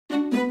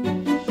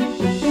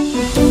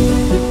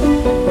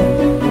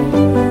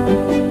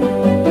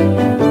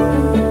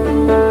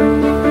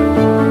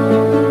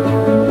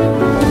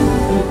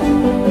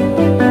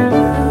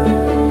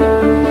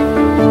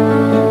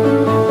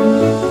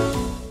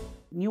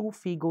new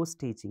FIGO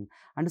staging.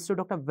 Understood,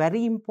 doctor?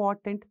 Very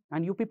important,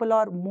 and you people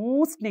are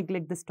most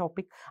neglect this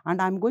topic,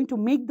 and I'm going to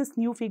make this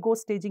new FIGO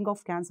staging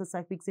of cancer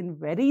cervix in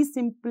very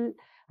simple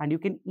and you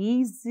can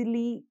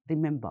easily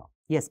remember.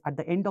 Yes, at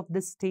the end of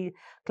this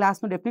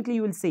class, no, definitely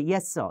you will say,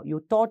 yes, sir,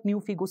 you taught new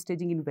FIGO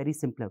staging in very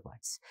simpler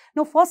words.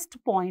 Now,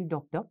 first point,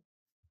 doctor,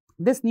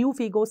 this new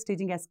FIGO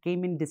staging has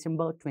came in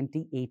December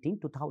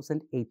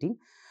 2018.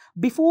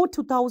 Before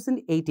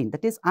 2018,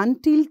 that is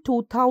until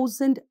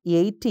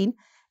 2018,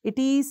 it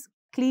is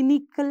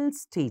clinical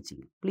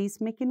staging. Please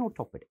make a note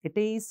of it. It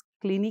is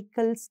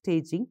clinical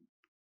staging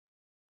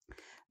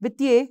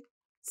with a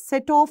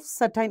set of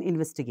certain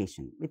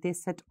investigation,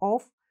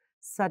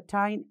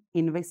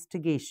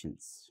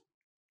 investigations.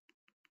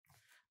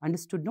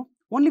 Understood, no?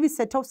 Only with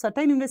set of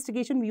certain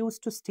investigation we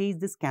used to stage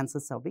this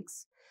cancer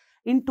cervix.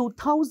 In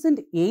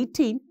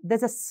 2018,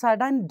 there's a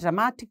sudden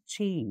dramatic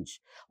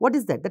change. What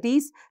is that? That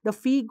is, the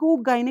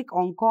FIGO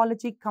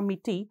Gynaecology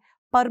Committee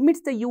permits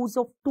the use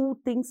of two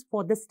things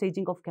for the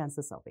staging of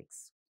cancer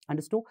cervix.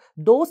 Understood?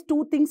 Those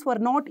two things were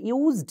not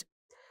used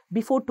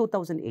before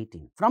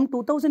 2018. From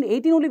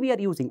 2018 only we are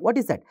using. What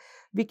is that?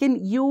 We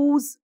can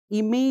use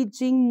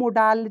imaging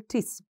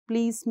modalities.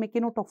 Please make a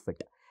note of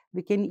it.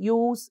 We can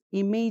use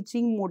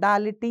imaging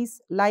modalities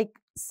like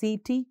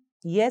CT,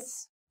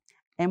 yes,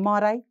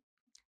 MRI,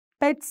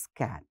 PET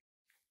scan.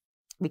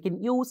 We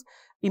can use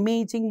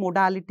imaging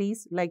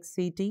modalities like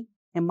CT,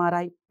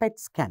 MRI, PET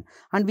scan.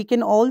 And we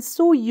can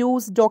also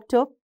use,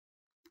 doctor,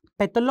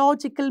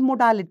 pathological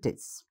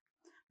modalities.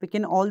 We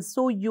can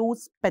also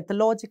use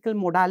pathological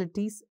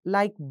modalities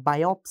like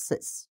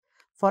biopsies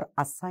for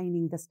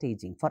assigning the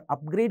staging. For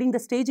upgrading the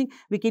staging,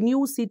 we can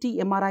use CT,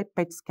 MRI,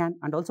 PET scan,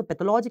 and also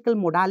pathological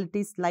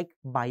modalities like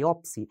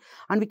biopsy.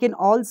 And we can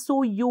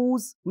also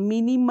use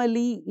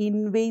minimally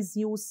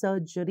invasive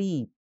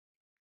surgery.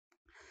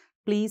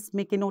 Please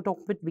make a note of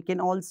it. We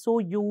can also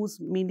use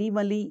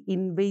minimally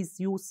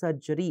invasive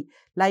surgery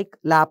like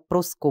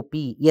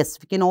laparoscopy. Yes,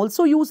 we can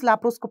also use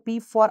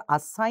laparoscopy for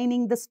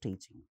assigning the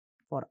staging.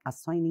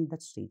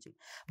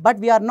 But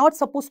we are not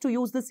supposed to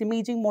use this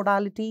imaging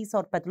modalities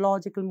or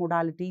pathological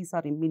modalities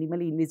or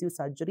minimally invasive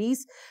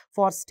surgeries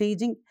for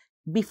staging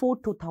before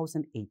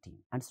 2018.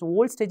 And so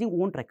old staging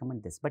won't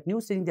recommend this, but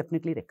new staging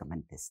definitely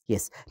recommend this.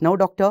 Yes. Now,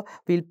 doctor,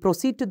 we'll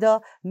proceed to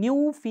the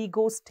new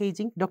FIGO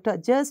staging. Doctor,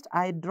 just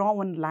I draw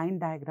one line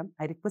diagram.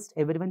 I request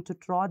everyone to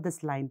draw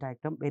this line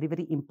diagram. Very,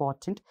 very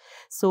important.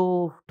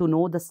 So, to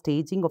know the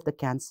staging of the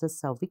cancer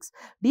cervix.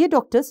 Dear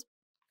doctors,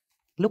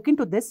 look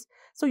into this.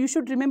 So, you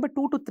should remember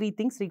 2 to 3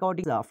 things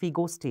regarding the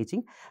FIGO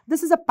staging.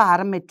 This is a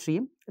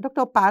parametrium.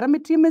 Doctor,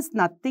 parametrium is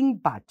nothing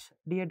but,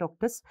 dear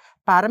doctors,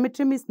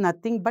 parametrium is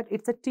nothing but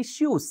it's a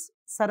tissues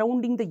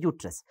surrounding the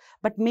uterus,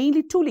 but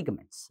mainly 2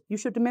 ligaments. You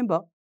should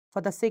remember,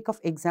 for the sake of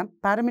exam,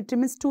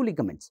 parametrium is 2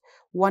 ligaments.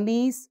 One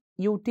is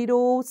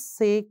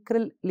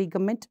uterosacral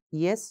ligament,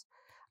 yes,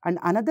 and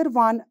another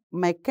one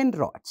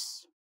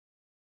McEnroth's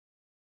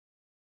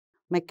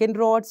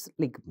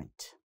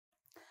ligament.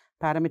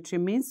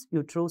 Parametrium means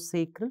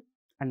uterosacral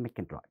and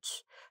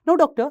McEnroth's. Now,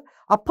 doctor,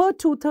 upper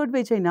two-third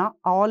vagina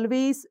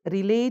always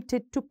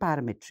related to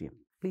parametrium.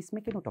 Please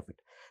make a note of it.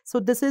 So,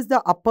 this is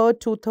the upper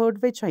two-third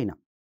vagina.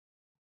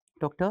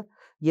 Doctor,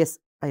 yes,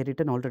 I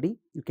written already.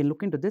 You can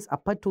look into this.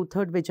 Upper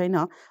two-third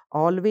vagina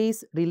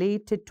always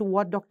related to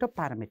what, doctor?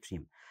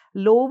 Parametrium.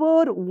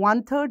 Lower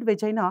one-third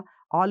vagina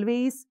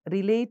always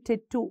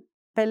related to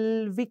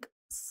pelvic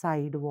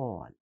side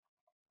wall.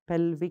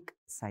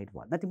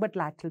 Nothing but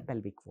lateral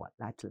pelvic wall,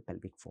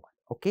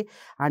 okay.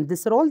 And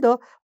these are all the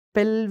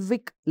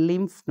pelvic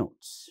lymph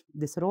nodes.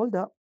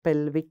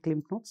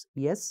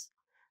 Yes,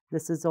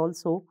 this is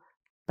also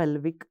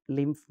pelvic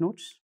lymph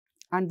nodes,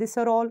 and these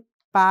are all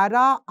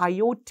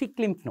para-aortic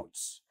lymph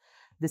nodes.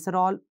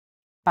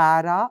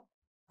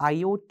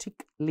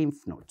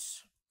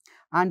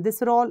 And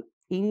these are all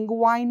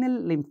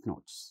inguinal lymph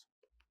nodes.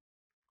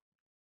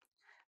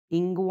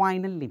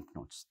 Inguinal lymph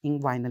nodes,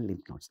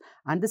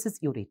 and this is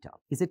ureter.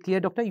 Is it clear,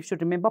 doctor? You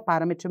should remember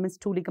parametrium is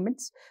 2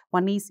 ligaments.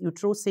 One is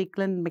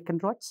uterosacral and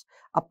McEnroth's.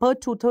 Upper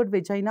two-third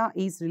vagina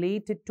is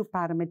related to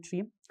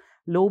parametrium.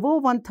 Lower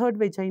one-third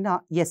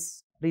vagina,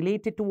 yes,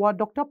 related to what,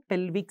 doctor?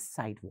 Pelvic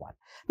side wall.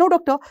 Now,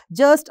 doctor,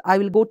 just I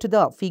will go to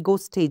the FIGO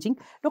staging.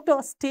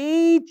 Doctor,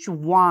 stage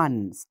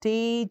 1,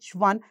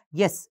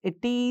 yes,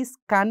 it is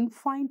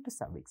confined to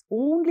cervix,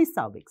 only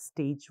cervix,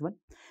 stage 1.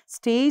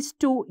 Stage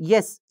 2,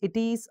 yes, it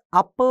is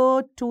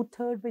upper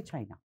two-third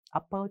vagina,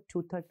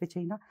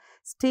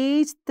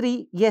 Stage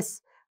 3,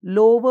 yes,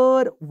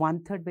 lower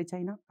one-third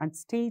vagina, and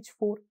stage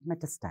 4,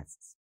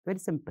 metastasis. Very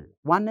simple.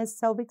 1 is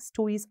cervix,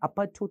 2 is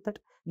upper two-third,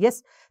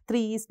 yes,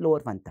 3 is lower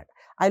one-third.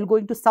 I will go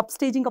into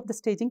sub-staging of the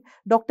staging.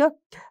 Doctor,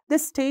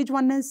 this stage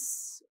 1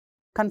 is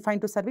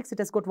confined to cervix. It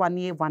has got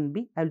 1A,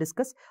 1B. I will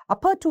discuss.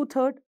 Upper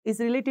two-third is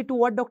related to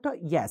what, doctor?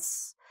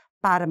 Yes,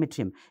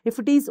 parametrium. If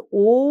it is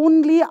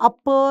only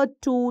upper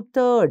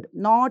two-third,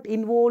 not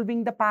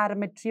involving the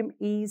parametrium,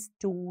 is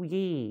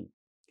 2A.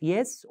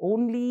 Yes,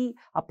 only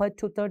upper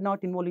two-third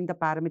not involving the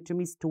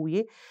parametrium is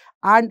 2A.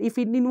 And if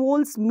it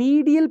involves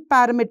medial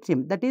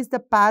parametrium, that is the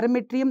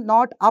parametrium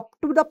not up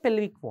to the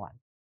pelvic wall,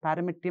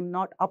 parametrium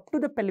not up to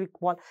the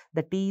pelvic wall,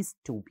 that is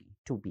 2B.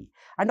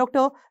 And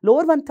doctor,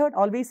 lower one-third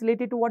always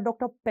related to what,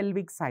 doctor?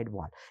 Pelvic side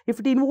wall. If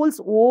it involves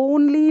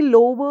only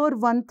lower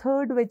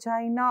one-third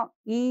vagina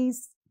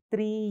is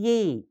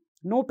 3A.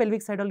 No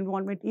pelvic side wall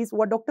involvement is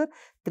what, doctor?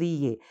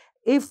 3A.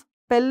 If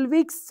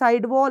pelvic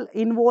side wall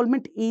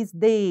involvement is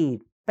there,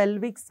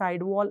 pelvic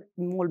side wall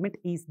involvement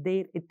is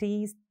there, it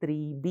is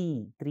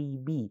 3B.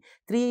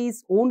 3A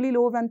is only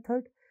lower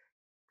one-third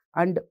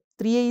and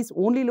 3A is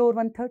only lower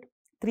one-third.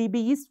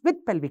 3B is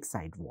with pelvic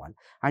side wall.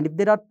 And if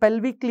there are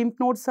pelvic lymph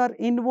nodes are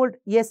involved,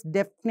 yes,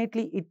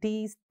 definitely it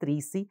is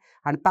 3C.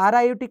 And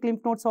para-aortic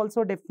lymph nodes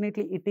also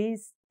definitely it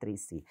is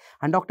 3C.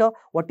 And doctor,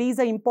 what is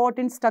the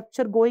important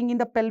structure going in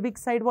the pelvic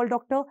side wall,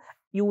 doctor?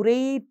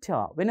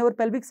 Ureter. Whenever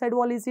pelvic side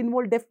wall is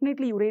involved,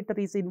 definitely ureter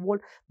is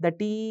involved. That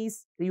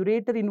is,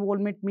 ureter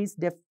involvement means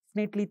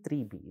definitely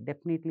 3B.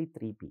 Definitely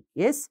 3B.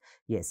 Yes,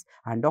 yes.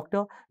 And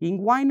doctor,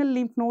 inguinal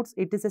lymph nodes,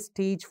 it is a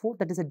stage 4.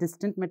 That is a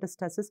distant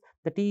metastasis.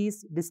 That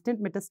is, distant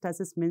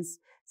metastasis means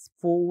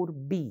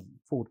 4B.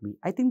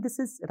 I think this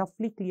is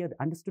roughly clear.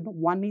 Understood?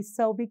 1 is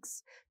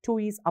cervix, 2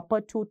 is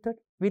upper two-third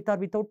with or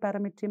without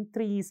parametrium,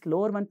 3 is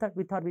lower one-third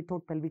with or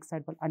without pelvic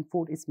side wall, and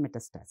 4 is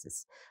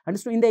metastasis.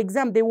 Understood? In the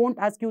exam, they won't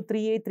ask you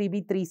 3A,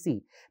 3B,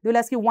 3C. They will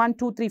ask you 1,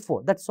 2, 3,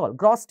 4. That's all.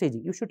 Gross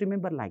staging. You should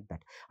remember like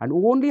that. And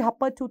only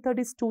upper two-third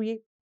is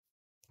 2A.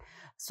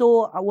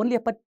 So, only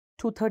upper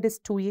two-third is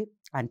 2A,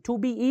 and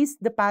 2B is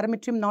the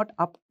parametrium not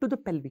up to the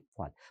pelvic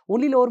wall.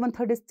 Only lower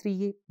one-third is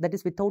 3A, that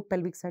is without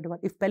pelvic side wall.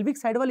 If pelvic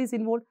side wall is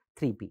involved,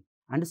 3B.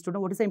 Understood?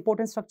 What is the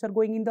important structure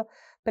going in the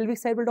pelvic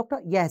side wall, doctor?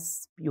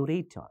 Yes,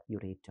 ureter.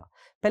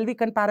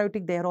 Pelvic and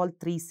para-aortic, they are all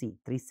 3C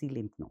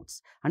lymph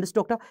nodes.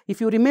 Understood, doctor? If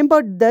you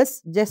remember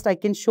this, just I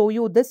can show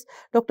you this.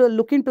 Doctor,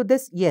 look into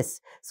this. Yes.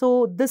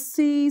 So, this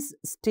is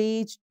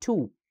stage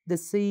 2.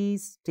 This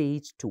is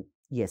stage 2.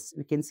 Yes,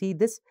 we can see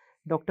this.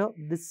 Doctor,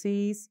 this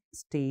is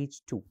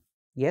stage 2.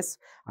 Yes,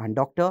 and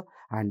doctor,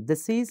 and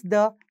this is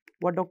the,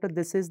 what, doctor?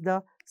 This is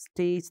the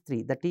stage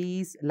 3. That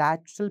is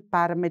lateral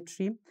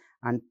parametrium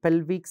and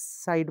pelvic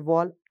side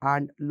wall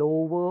and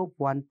lower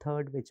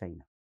one-third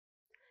vagina.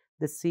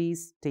 This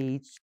is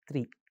stage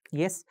 3.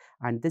 Yes,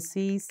 and this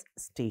is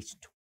stage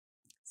 2.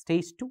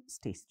 Stage 2,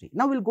 stage 3.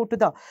 Now, we'll go to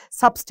the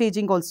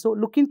sub-staging also.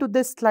 Look into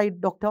this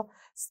slide, doctor.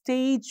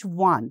 Stage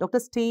 1. Doctor,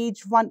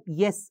 stage 1,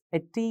 yes,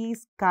 it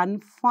is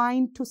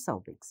confined to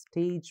cervix.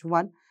 Stage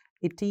 1,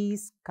 it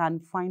is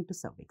confined to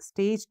cervix.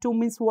 Stage 2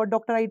 means what,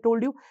 doctor, I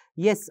told you?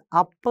 Yes,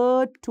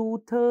 upper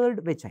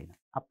two-third vagina.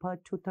 Upper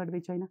two-third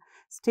vagina.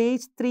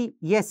 Stage 3,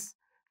 yes,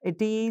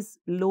 it is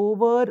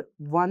lower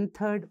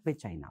one-third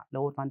vagina.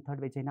 Lower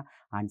one-third vagina.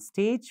 And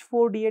stage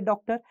 4, dear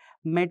doctor,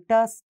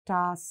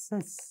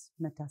 metastasis.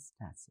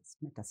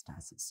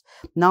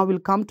 Now, we'll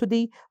come to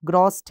the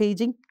gross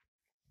staging.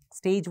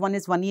 Stage 1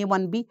 is 1A,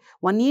 1B.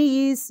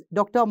 1A is,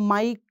 doctor,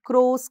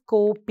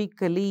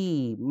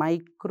 microscopically,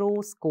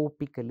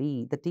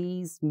 that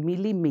is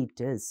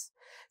millimeters.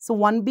 So,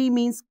 1B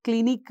means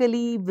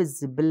clinically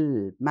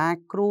visible,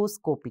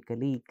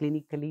 macroscopically,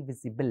 clinically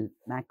visible,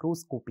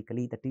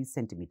 macroscopically, that is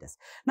centimeters.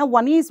 Now,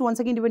 1A is once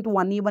again divided into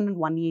 1A1 and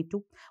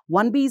 1A2.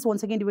 1B is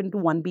once again divided into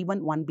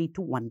 1B1, 1B2,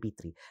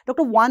 1B3.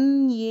 Doctor,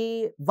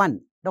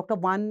 1A1. Doctor,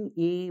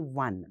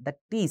 1A1, that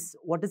is,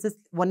 what is this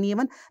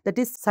 1A1? That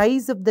is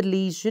size of the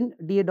lesion,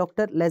 dear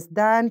doctor, less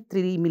than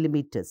 3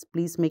 millimeters.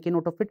 Please make a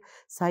note of it.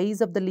 Size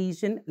of the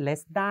lesion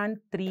less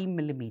than 3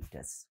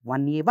 millimeters.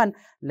 1A1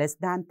 less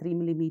than 3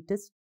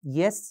 millimeters.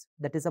 Yes,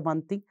 that is a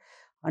one thing.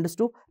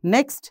 Understood?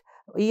 Next,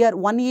 here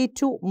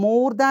 1A2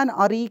 more than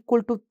or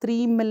equal to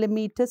 3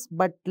 millimeters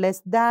but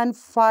less than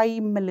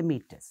 5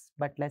 millimeters.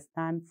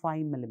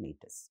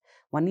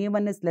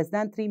 1A1 is less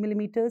than 3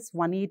 millimeters.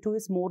 1A2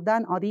 is more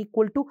than or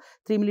equal to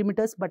 3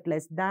 millimeters but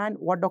less than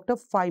what, doctor?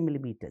 5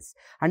 millimeters.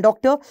 And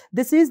doctor,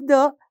 this is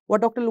the,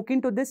 what, doctor, look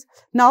into this.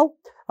 Now,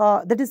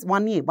 that is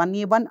 1A,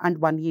 1A1 and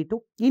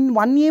 1A2. In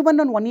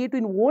 1A1 and 1A2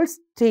 in whole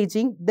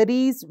staging, there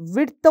is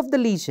width of the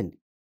lesion.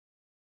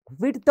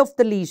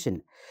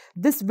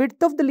 This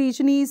width of the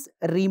lesion is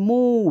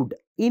removed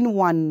in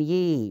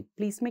 1A.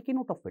 Please make a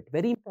note of it.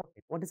 Very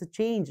important. What is the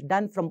change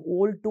done from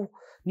old to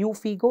new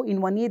FIGO? In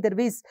 1A, there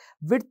is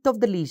width of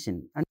the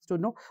lesion.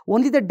 Understood? No?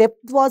 Only the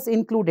depth was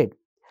included.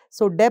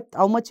 So, depth,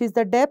 how much is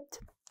the depth?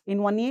 In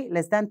 1A,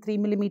 less than 3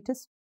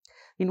 millimeters.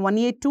 In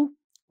 1A2,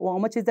 how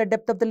much is the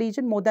depth of the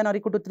lesion? More than or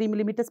equal to 3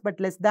 millimeters but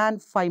less than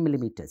 5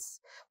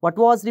 millimeters. What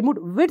was removed?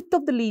 Width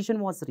of the lesion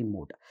was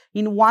removed.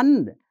 In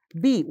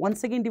 1B,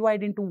 once again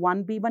divide into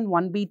 1B1,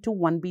 1B2,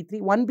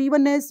 1B3.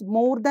 1B1 is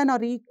more than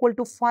or equal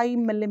to 5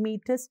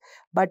 millimeters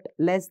but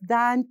less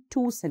than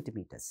 2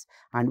 centimeters.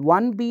 And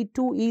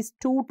 1B2 is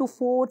 2 to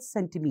 4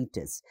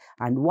 centimeters.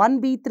 And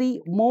 1B3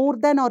 more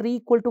than or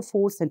equal to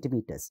 4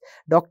 centimeters.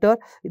 Doctor,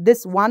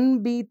 this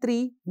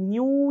 1B3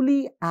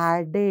 newly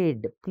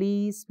added.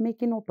 Please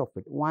make a note of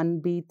it.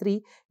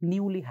 1B3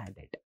 newly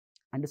added.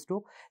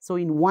 Understood? So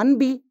in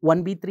 1B,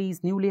 1B3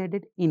 is newly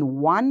added. In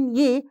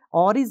 1A,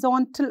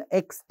 horizontal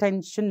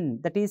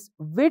extension, that is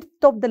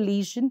width of the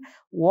lesion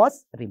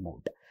was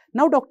removed.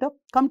 Now, doctor,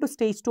 come to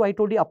stage 2. I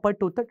told you upper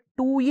two-third.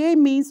 2A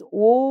means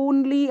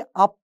only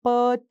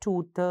upper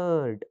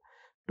two-third.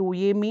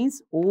 2A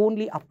means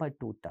only upper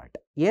two-third.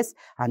 Yes.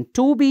 And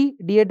 2B,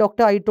 dear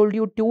doctor, I told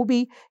you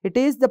 2B, it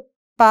is the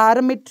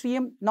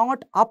parametrium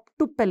not up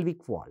to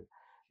pelvic wall.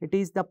 It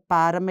is the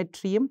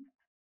parametrium.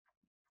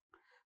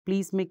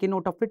 Please make a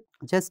note of it.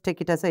 Just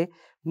take it as a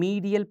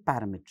medial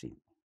parametrium.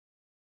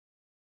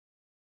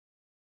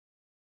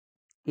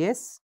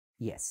 Yes.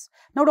 Yes.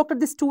 Now, doctor,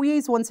 this 2A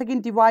is once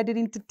again divided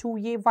into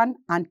 2A1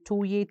 and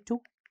 2A2.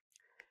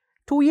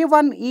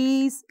 2A1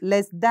 is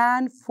less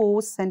than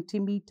 4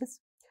 centimeters.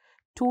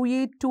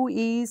 2A2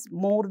 is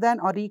more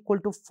than or equal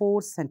to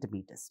 4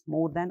 centimeters.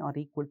 More than or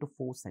equal to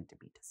 4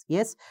 centimeters.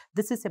 Yes,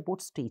 this is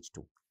about stage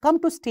 2.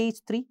 Come to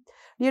stage 3.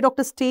 Dear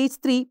doctor, stage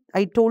 3,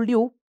 I told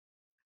you,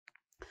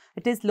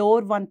 it is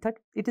lower one-third.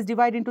 It is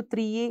divided into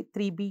 3A,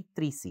 3B,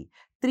 3C.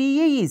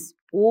 3A is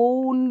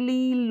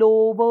only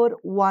lower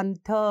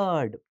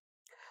one-third.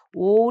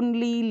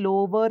 Only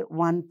lower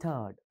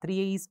one-third.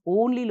 3A is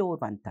only lower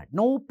one-third.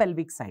 No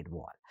pelvic side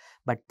wall.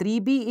 But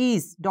 3B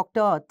is,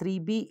 doctor,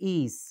 3B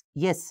is,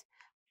 yes,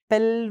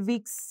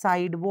 pelvic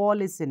side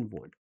wall is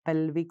involved.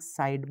 Pelvic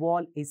side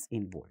wall is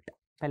involved.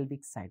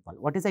 Pelvic side wall.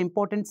 What is the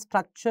important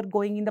structure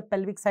going in the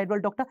pelvic side wall,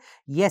 doctor?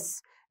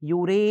 Yes,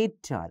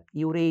 ureter.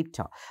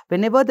 Ureter.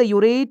 Whenever the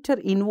ureter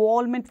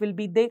involvement will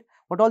be there,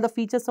 what are all the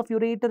features of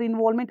ureter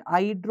involvement?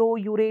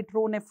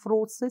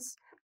 Hydroureteronephrosis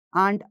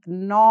and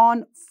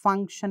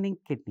non-functioning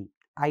kidney.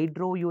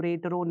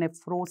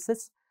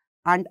 Hydroureteronephrosis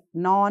and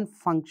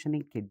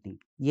non-functioning kidney.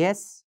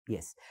 Yes,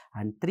 yes.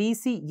 And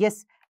 3C,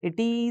 yes, it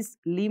is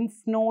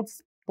lymph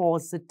nodes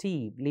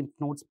positive. Lymph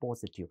nodes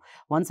positive.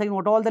 Once again,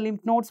 what all the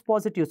lymph nodes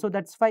positive? So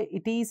that's why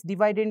it is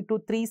divided into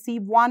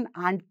 3C1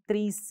 and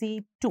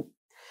 3C2.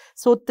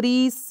 So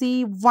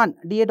 3C1,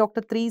 dear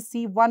doctor,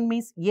 3C1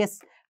 means yes,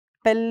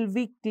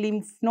 pelvic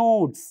lymph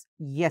nodes.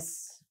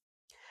 Yes.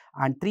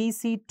 And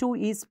 3C2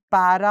 is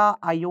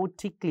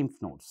para-aortic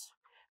lymph nodes.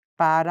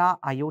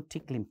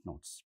 Para-aortic lymph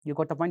nodes. You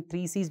got the point.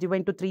 3C is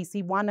divided into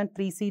 3C1 and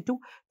 3C2.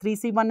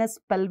 3C1 is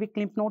pelvic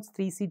lymph nodes.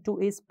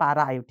 3C2 is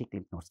para-aortic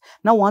lymph nodes.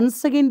 Now,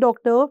 once again,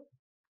 doctor,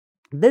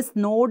 this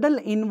nodal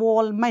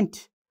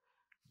involvement,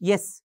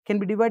 yes, can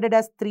be divided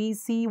as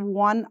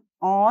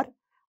 3C1R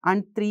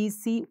and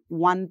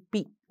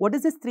 3C1P. What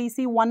is this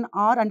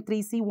 3C1R and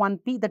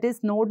 3C1P? That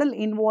is nodal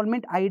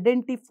involvement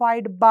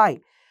identified by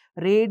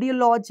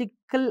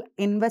radiological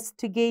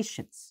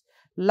investigations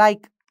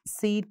like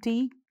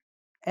CT,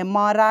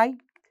 MRI,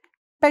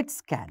 PET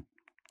scan.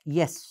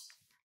 Yes,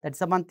 that's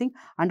the one thing.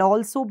 And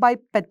also by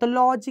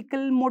pathological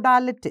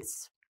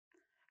modalities.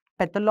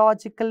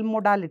 Pathological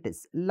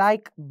modalities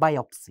like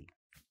biopsy.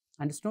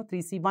 Understand?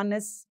 3C1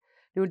 is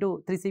due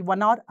to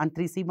 3C1R and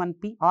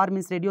 3C1P. R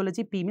means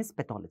radiology, P means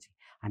pathology.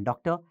 And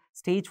doctor,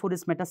 stage 4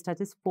 is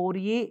metastasis.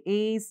 4A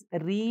is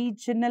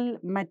regional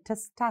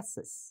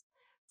metastasis.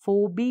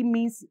 4B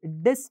means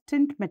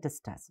distant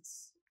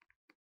metastasis.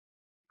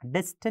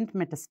 Distant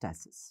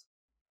metastasis.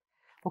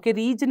 Okay,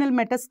 regional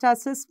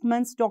metastasis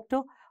means,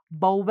 doctor,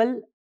 bowel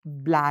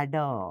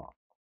bladder.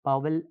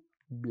 Bowel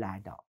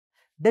bladder.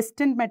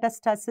 Distant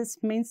metastasis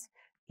means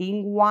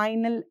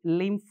inguinal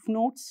lymph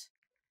nodes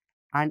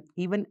and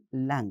even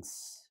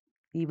lungs.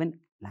 Even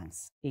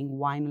lungs.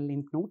 Inguinal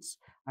lymph nodes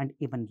and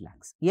even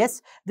lungs.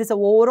 Yes, this is an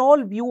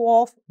overall view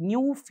of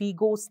new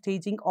FIGO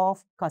staging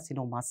of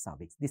carcinoma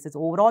cervix. This is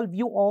overall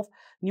view of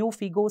new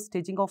FIGO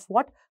staging of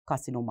what?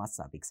 Carcinoma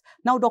cervix.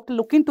 Now, doctor,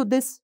 look into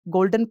this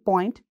golden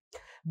point.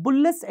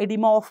 Bullous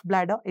edema of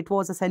bladder. It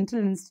was a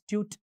Central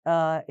Institute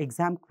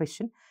exam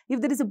question.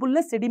 If there is a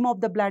bullous edema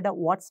of the bladder,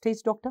 what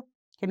stage, doctor?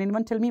 Can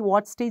anyone tell me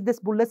what stage this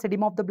bullous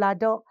edema of the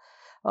bladder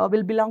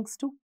will belongs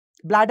to?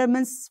 Bladder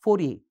means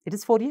 4A. It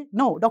is 4A?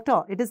 No,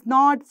 doctor, it is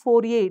not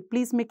 4A.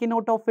 Please make a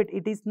note of it.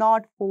 It is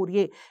not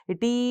 4A. It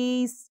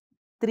is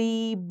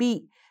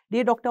 3B.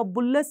 Dear doctor,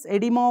 bullous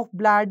edema of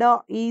bladder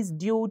is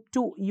due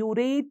to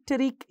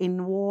ureteric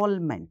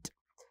involvement.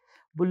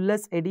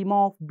 Bullous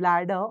edema of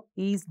bladder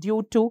is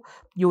due to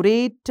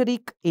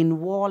ureteric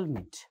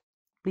involvement.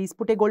 Please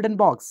put a golden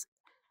box.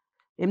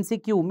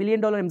 MCQ, $1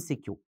 million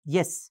MCQ.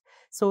 Yes.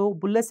 So,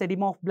 bullous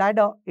edema of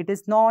bladder, it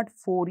is not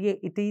 4A,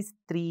 it is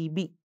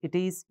 3B. It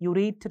is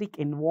ureteric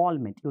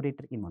involvement.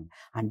 Ureteric involvement.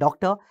 And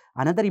doctor,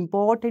 another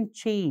important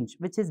change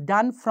which is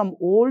done from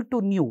old to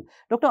new.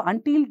 Doctor,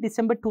 until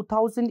December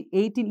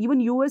 2018,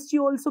 even USG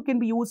also can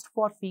be used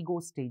for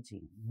FIGO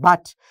staging.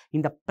 But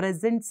in the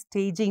present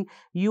staging,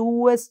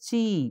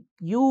 USG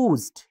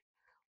used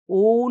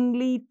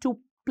only to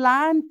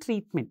plan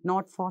treatment,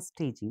 not for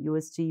staging.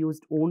 USG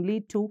used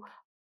only to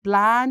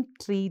plan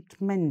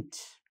treatment,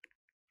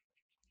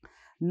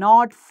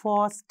 not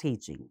for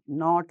staging,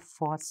 not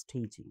for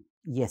staging.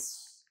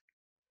 Yes.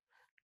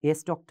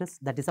 Yes, doctors,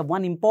 that is a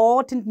one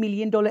important $1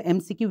 million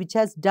MCQ which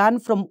has done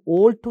from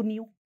old to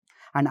new.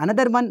 And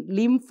another one,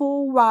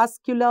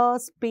 lymphovascular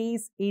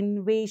space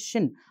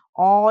invasion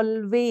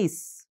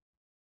always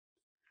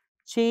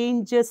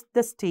changes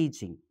the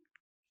staging.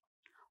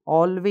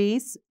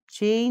 Always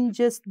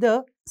changes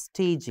the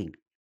staging,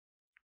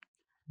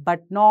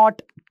 but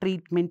not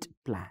treatment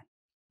plan.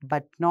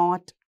 But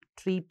not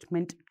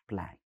treatment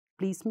plan.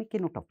 Please make a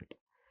note of it.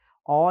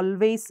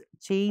 Always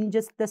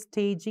changes the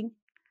staging,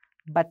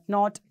 but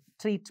not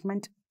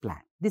treatment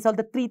plan. These are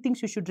the three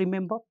things you should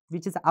remember,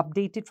 which is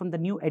updated from the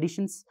new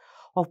editions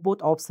of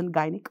both Obs and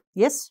Gynec.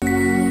 Yes?